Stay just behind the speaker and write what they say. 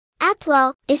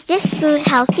Aplo, is this food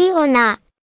healthy or not?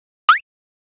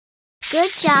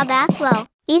 Good job, Aplo.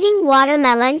 Eating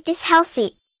watermelon is healthy.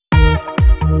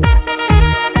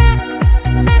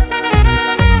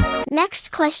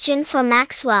 Next question for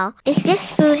Maxwell. Is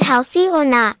this food healthy or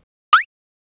not?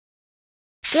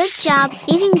 Good job.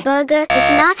 Eating burger is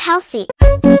not healthy.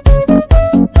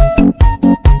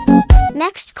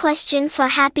 Next question for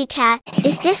Happy Cat.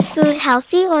 Is this food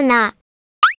healthy or not?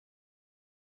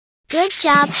 Good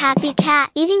job, Happy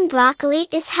Cat. Eating broccoli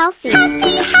is healthy.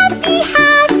 Happy.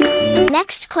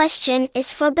 Next question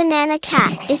is for Banana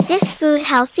Cat. Is this food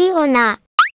healthy or not?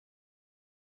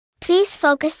 Please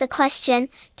focus the question.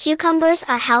 Cucumbers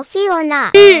are healthy or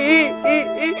not?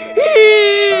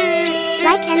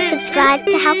 Like and subscribe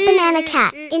to help Banana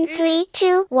Cat. In 3,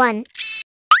 2, 1.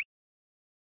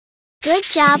 Good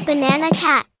job, Banana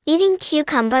Cat. Eating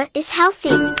cucumber is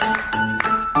healthy.